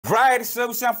Right,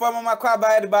 subscribe for my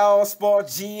kwaba about sport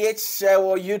GH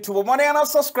or YouTube. Money and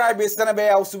subscribers then be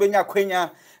also be Quenya.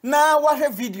 Now what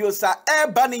have videos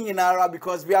are banning in Arab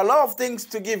because we have a lot of things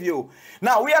to give you.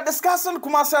 Now we are discussing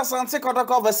Kumasi Asante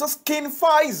Kotoko versus King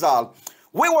Faisal.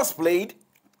 We was played.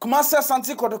 Kumasi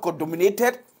Asante Kotoko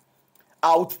dominated,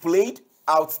 outplayed,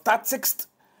 out-tacticsed,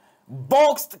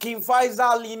 boxed King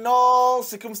Faisal in all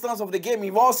circumstances of the game,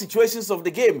 in all situations of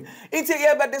the game. It's a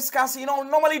year but discuss,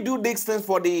 normally do these things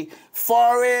for the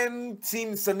foreign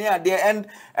teams near there,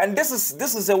 and this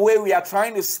is a way we are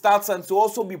trying to start and to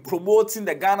also be promoting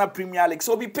the Ghana Premier League.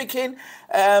 So we'll be picking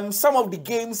some of the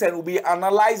games and we'll be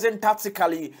analyzing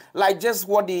tactically, like just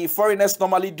what the foreigners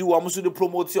normally do. I'm also the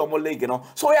promote your league,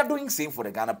 So we are doing same for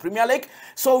the Ghana Premier League.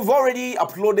 So we've already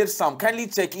uploaded some. Kindly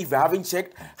check if you haven't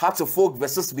checked. Hearts of Folk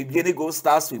versus BBN Go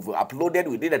Stars. We've uploaded.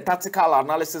 We did a tactical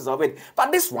analysis of it.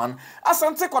 But this one,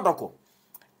 Asante Kotoko,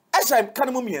 Ashai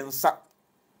Kanumumiensa,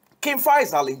 King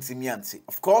Faisal Intimianti.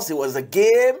 Of course, it was a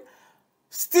game.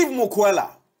 Steve Mukwela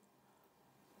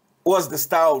was the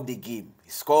star of the game.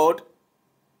 He scored.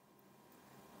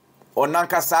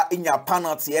 Onankasa in your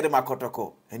penalty, Edema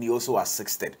Kotoko, and he also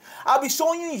assisted. I'll be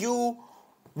showing you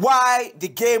why the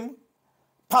game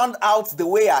panned out the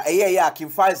way King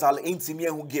Faisal intimate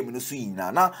who game in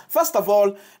the Now, first of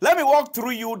all, let me walk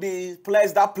through you the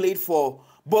players that played for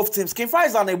both teams. King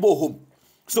Faisal and Ebo home.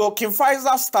 So King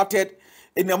Faisal started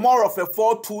in a more of a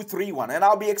 4-2-3-1, and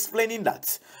I'll be explaining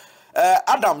that.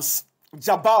 Adams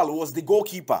Jabal was the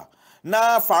goalkeeper.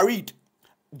 Now Farid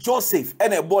Joseph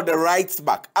and Ebo the right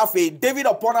back. After David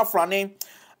Opona Frane,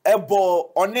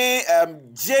 Ebo One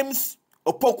James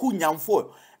Opoku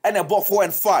Nyamfo. And about 4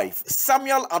 and 5.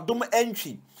 Samuel Adum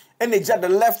Entry. And the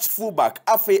left fullback.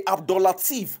 Afe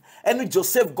Abdolatif. And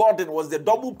Joseph Gordon was the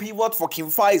double pivot for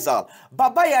King Faisal.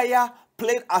 Baba Yaya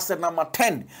played as a number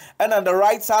 10. And on the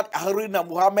right side, Haruna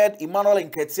Muhammad, Emmanuel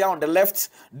Nketia on the left.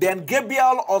 Then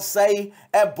Gabriel Osei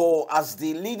Ebo as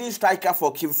the leading striker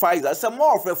for King Faisal. It's a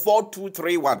more of a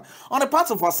 4-2-3-1. On the part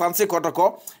of Asante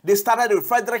Kotoko, they started with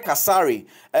Frederick Asari,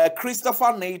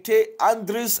 Christopher Neite,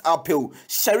 Andres Apeu,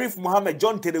 Sheriff Mohammed,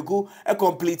 John Telegu, a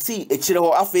complete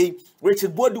Echireho Afe,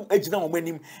 Richard Bodu, Ejina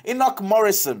Omenim, Enoch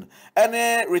Morrison,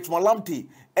 and Richmond Lamptey.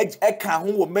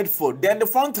 Who were made for. Then the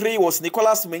front three was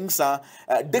Nicholas Mensah,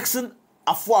 Dixon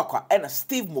Afuakwa, and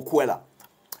Steve Mukwela.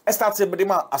 I started with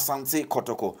Asante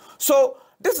Kotoko. So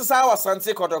this is how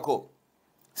Asante Kotoko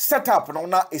set up.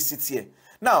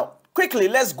 Now, quickly,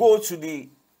 let's go to the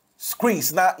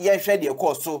screens. Now, yeah, share the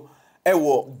course. So,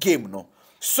 game no.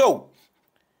 So,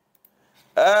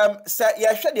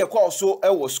 yeah, share the course.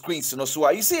 So, screens. So,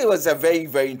 you see, it was a very,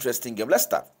 very interesting game. Let's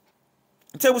start.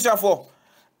 Table for.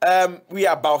 We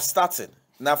are about starting.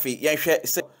 Nafi,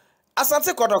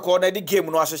 Asante Kotoko, the game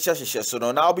no so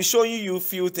now I'll be showing you a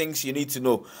few things you need to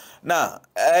know. Now,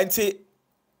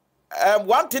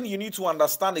 one thing you need to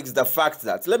understand is the fact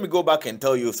that, let me go back and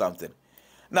tell you something.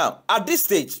 Now, at this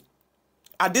stage,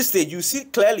 you see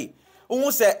clearly,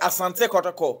 who say Asante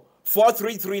Kotoko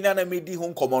 4-3-3 na medi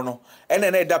home komono, and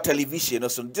then that television.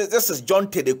 So this is John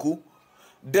Tedeku,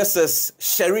 this is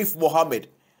Sheriff Mohammed,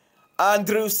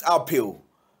 Andrews Appeal,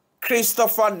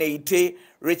 Christopher Neite,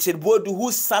 Richard Bodu,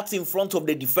 who sat in front of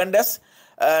the defenders,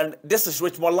 and this is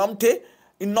Richmond Lamptey,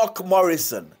 Enoch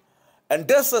Morrison, and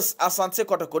this is Asante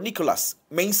Kotoko, Nicholas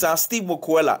Mensah, Steve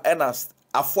Mukwela, and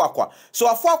Afuakwa. So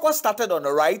Afuakwa started on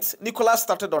the right, Nicholas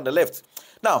started on the left.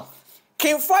 Now,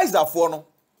 King Faisal for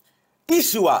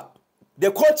issue the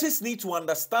coaches need to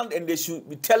understand, and they should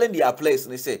be telling their players,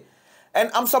 and they say, and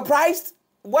I'm surprised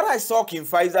what I saw King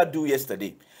Faisal do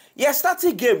yesterday. Yeah,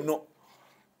 starting game no.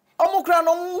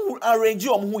 Arrange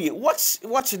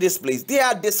watch this place. They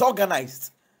are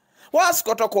disorganized. What's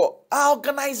Kotoko?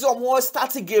 Organize more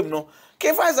starting game no.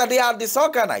 Kefaiza they are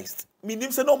disorganized.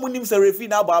 Minim se no munim se refi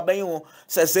na babayo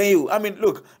say you. I mean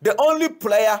look, the only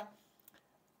player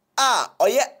or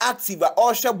active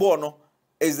or shabono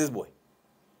is this boy.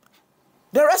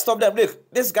 The rest of them,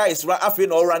 look, this guy is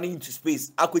running into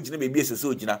space.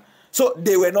 So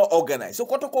they were not organized. So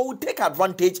Kotoko will take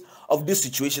advantage of this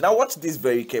situation. Now watch this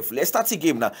very carefully. Let's start the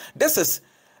game now. This is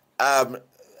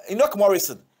Enoch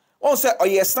Morrison. One said, oh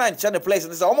yes, sign the place,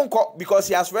 and because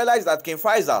he has realized that King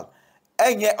Faisal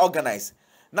ain't yet organized.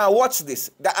 Now watch this.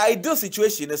 The ideal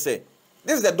situation is this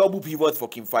is the double pivot for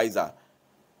King Faisal.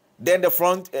 Then the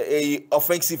front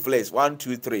offensive players 1,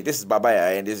 2, 3. This is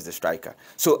Babaya and this is the striker.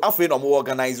 So after no more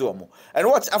organize and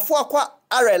watch Afuakwa.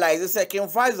 I realize it's King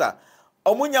Faisal.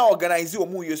 Omunya organize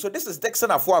omuyo. So this is Dixon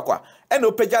Afuakwa. And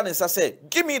Opejan say,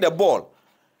 give me the ball.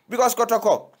 Because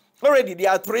Kotoko, Already there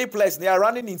are 3 players. They are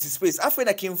running into space. I feel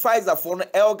like Kim Faisal for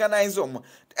organize them.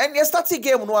 And they start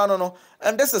game no.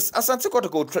 And this is Asante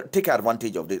Kotoko take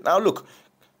advantage of this. Now look,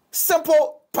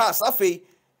 simple pass. I feel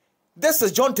this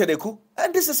is John Tedeku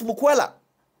and this is Mukwela.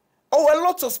 Oh, a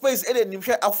lot of space.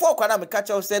 Afuakwa na me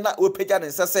catch us say na we peja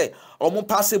and say omo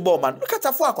pass ball man. Look at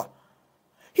Afuakwa.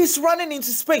 He's running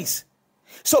into space.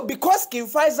 So because Kim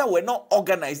Faisal were not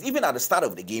organized, even at the start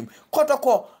of the game,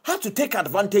 Kotoko had to take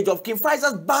advantage of Kim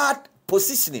Faisal's bad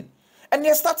positioning. And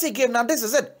they start the game. Now this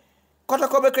is it.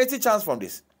 Kotoko will create a chance from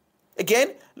this. Again,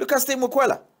 look at Steve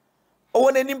Mukwela. Oh,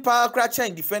 when any power cratcher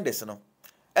in defenders,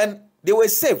 and they were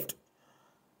saved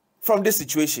from this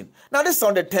situation. Now this is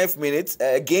on the 10th minute.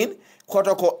 Again,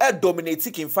 Kotoko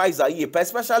dominating Kim Faisal here.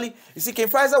 Especially, you see, Kim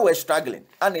Faisal were struggling.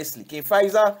 Honestly, Kim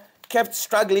Faisal kept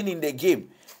struggling in the game.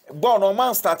 Born on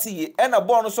man started and a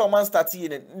born on man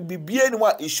started and be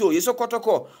what he show. So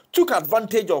Kotoko took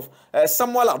advantage of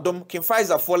Samuel Adom Kim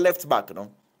Faisal for left back.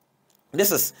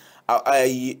 This is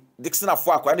Dixon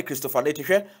Afuakwa and Christopher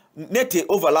Nete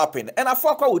overlapping, and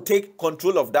Afuakwa will take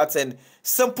control of that and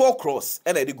simple cross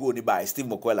and they go by Steve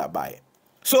Mukwela by.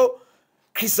 So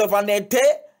Christopher Nete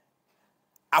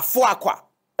Afuakwa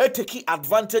taking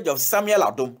advantage of Samuel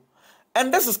Adom,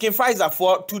 and this is Kim Faisal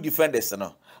for 2 defenders.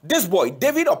 This boy,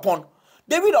 David Upon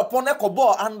echo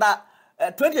ball under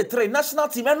 23 national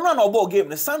team and run a ball game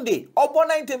the Sunday. Obo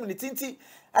 90 minutes.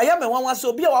 I am a one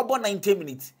so be our 90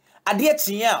 minutes. A dear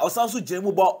Tia or some such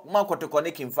Jemu ball, Marco to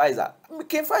connect Kim Faisal.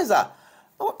 Kim Faisal,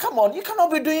 oh, come on, you cannot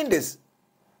be doing this.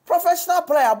 Professional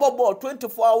player, ball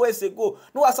 24 hours ago.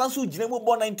 No, Asansu Jemu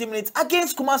ball 90 minutes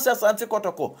against Kumasi Asante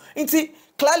Kotoko.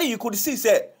 Clearly you could see,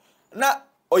 say, now,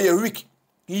 oh, you're weak.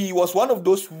 He was one of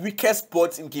those weakest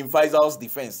spots in Kim Faisal's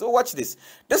defense. So watch this.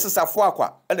 This is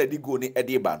Afuakwa and they go ni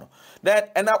Edibano. Then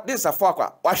and now this is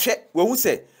Afuakwa. Washe when we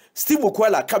say Steve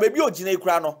Mukwela kabebi ojine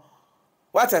krano.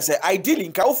 What I say ideally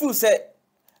in Kaufu say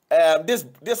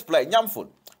this play nyamful.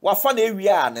 Wafane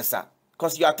area anesa.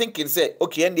 Because you are thinking say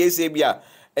okay and they say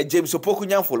James Opoku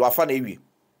nyamful wafane area.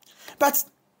 But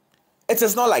it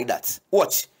is not like that.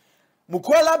 Watch.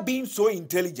 Mukwela being so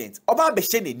intelligent. Oba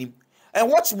beshene nim. And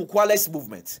watch Mukwela's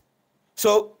movement.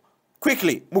 So,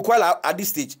 quickly, Mukwela at this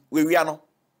stage, where we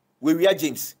are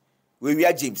James.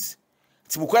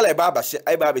 It's Mukwela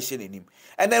Eba in him.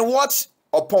 And then watch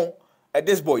upon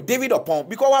this boy, David upon,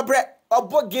 because our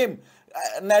board game,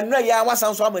 na was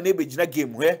some neighbor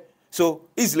game where so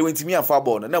easily went to me and far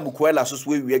born, and now Mukwela so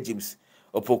we are James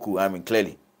Opoku, I mean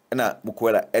clearly. And now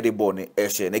Mukwela Edibone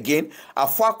and again,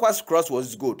 Afuakwa's cross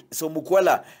was good. So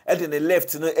Mukwela at the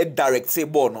left, a direct say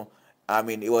ball. I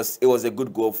mean, it was a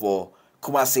good goal for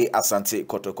Kumasi Asante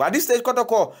Kotoko. At this stage,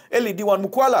 Kotoko LED one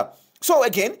Mukwela. So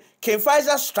again, Kim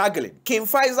Faisal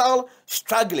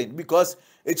struggling because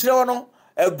it's no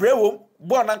a brave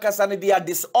born and they are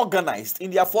disorganized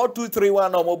in their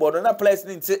 4-2-3-1 or mobile and a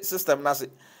placing system.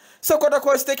 So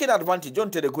Kotoko is taking advantage.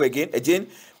 Don't tell the go again.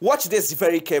 Watch this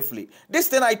very carefully. This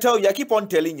thing I tell you, I keep on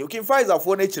telling you. Kim Faisal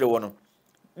for nature one.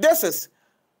 This is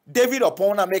David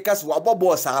Opona makers wabo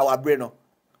boss our brain.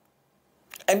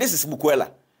 And this is Mukwela.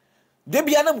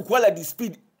 Debiana Mukwela the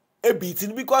speed a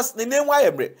beating because the name why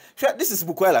this is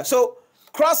Mukwela. So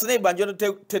cross name Banjo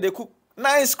Tedeku.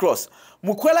 Nice cross.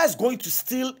 Mukwela is going to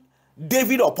steal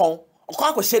David upon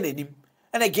him.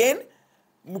 And again,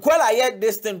 Mukwela had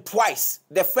this thing twice.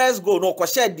 The first goal, no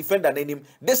question defender in him.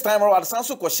 This time around,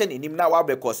 Sanso question in him now will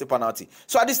be cause a penalty.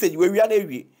 So at this stage, we are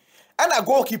away. And a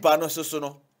goalkeeper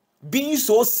no being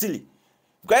so silly.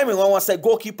 Graham one say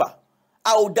goalkeeper.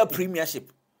 Out the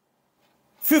premiership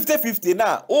 50-50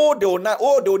 now. Oh, they will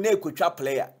not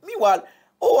player. Meanwhile,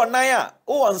 Naya,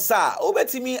 Ansa,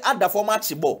 betimi at the format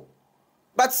ball.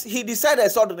 But he decided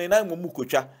suddenly na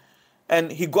Mukucha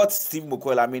and he got Steve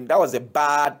Mukwela. I mean, that was a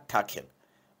bad tackle.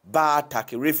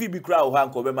 Referee Bikra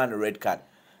Ohan man a red card.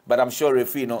 But I'm sure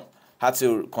referee had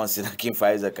to consider Kim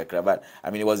Faisal kakra. But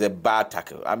I mean, it was a bad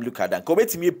tackle. I'm looking at that.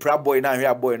 Betimi pra boy now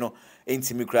here boy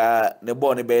Intimikra the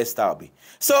ball the best style be.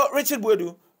 So Richard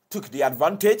Bodu took the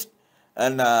advantage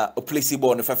and placed the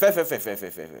ball.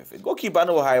 Goalkeeper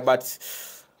no high, but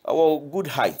good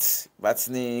height. But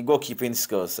the goalkeeping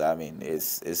skills, I mean,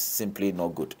 is simply not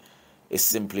good. It's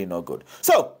simply not good.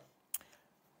 So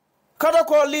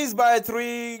Kotoko leads by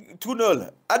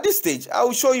 2-0. At this stage, I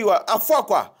will show you a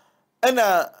Afuakwa and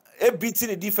a beating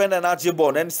the defender and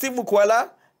Archibald. And Steve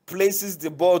Mukwela places the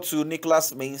ball to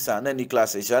Nicholas Mensah and then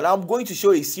Nicholas Esha. And I'm going to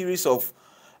show a series of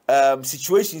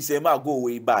situations that might go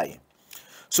way by.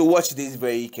 So watch this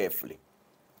very carefully.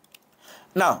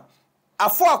 Now,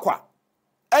 Afuakwa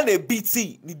and a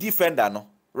BT the defender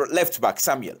left back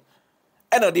Samuel.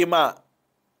 And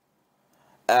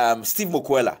Steve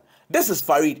Mukwela. This is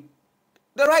Farid,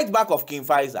 the right back of King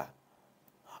Faisal.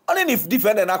 Only if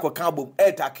defender na ko can boom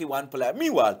attack one player.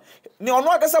 Meanwhile, ni ono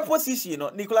agasa position, you know,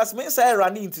 Nicholas Mensah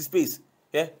running into space.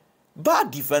 Yeah, bad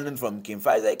defending from King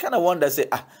Faisal. I kind of wonder, say,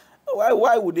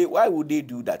 why would they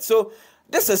do that? So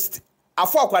this is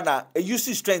Afakwa na a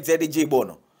UC strength at the J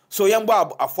Bono. So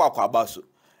yamba Afakwa abaso.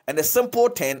 And the simple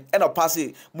thing, and a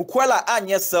passing Mukwela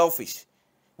anya selfish.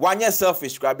 One year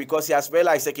selfish, because he has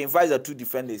realized King Faisal two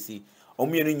defenders. He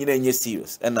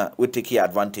serious, and we take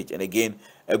advantage. And again,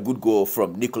 a good goal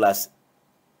from Nicholas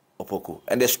Opoko.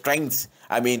 And the strength,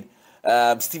 I mean,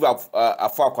 Steve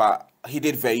Afakwa, he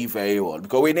did very, very well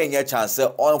because we didn't get chance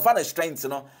on final strength, you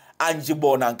know, Angie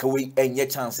Bon and we ain't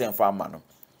get chance in farm.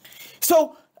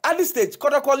 So at this stage,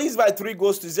 Kotoko leads by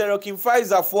 3-0. King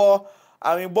Faisal 4.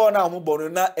 I mean, born now,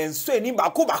 na and so any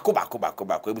bako.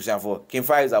 King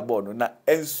Faisal born na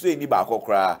and so any bako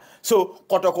cry. So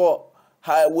Kotoko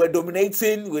were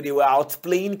dominating, they were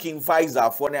outplaying King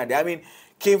Faisal for now. I mean,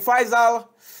 King Faisal,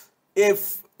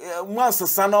 if once the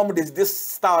Sanom this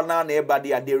style now,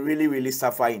 everybody they really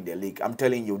suffer in the league. I'm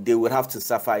telling you, they will have to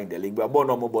suffer in the league. But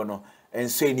bono and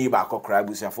so any bako cry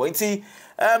for. You see,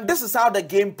 this is how the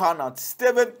game panned out.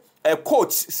 Steven. Coach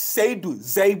Seydou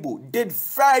Zerbo did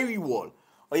very well.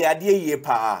 Oh yeah,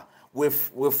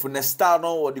 with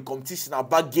Nestano or the competition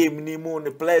about game Nemo the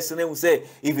players and they will say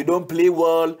if you don't play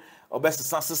well or best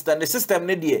system. The system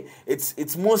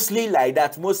it's mostly like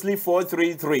that, mostly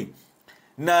 4-3-3.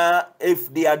 Now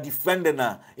if they are defending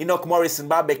Enoch Morrison,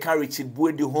 Babeka, Richard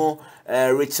Bueduhon,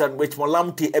 Richard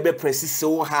Molamti, Ebe presses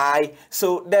so high.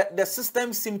 So the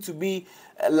system seems to be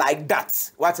like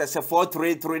that. What I say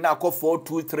 4-3-3 now call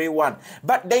 4-2-3-1.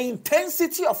 But the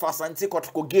intensity of Asante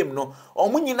Kotoko game no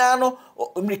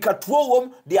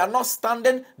they are not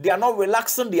standing, they are not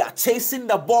relaxing, they are chasing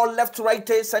the ball left,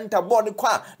 right, center, ball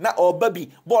na or baby,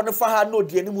 ball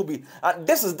no movie. And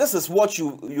this is what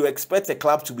you expect a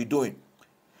club to be doing.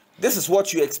 This is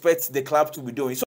what you expect the club to be doing. So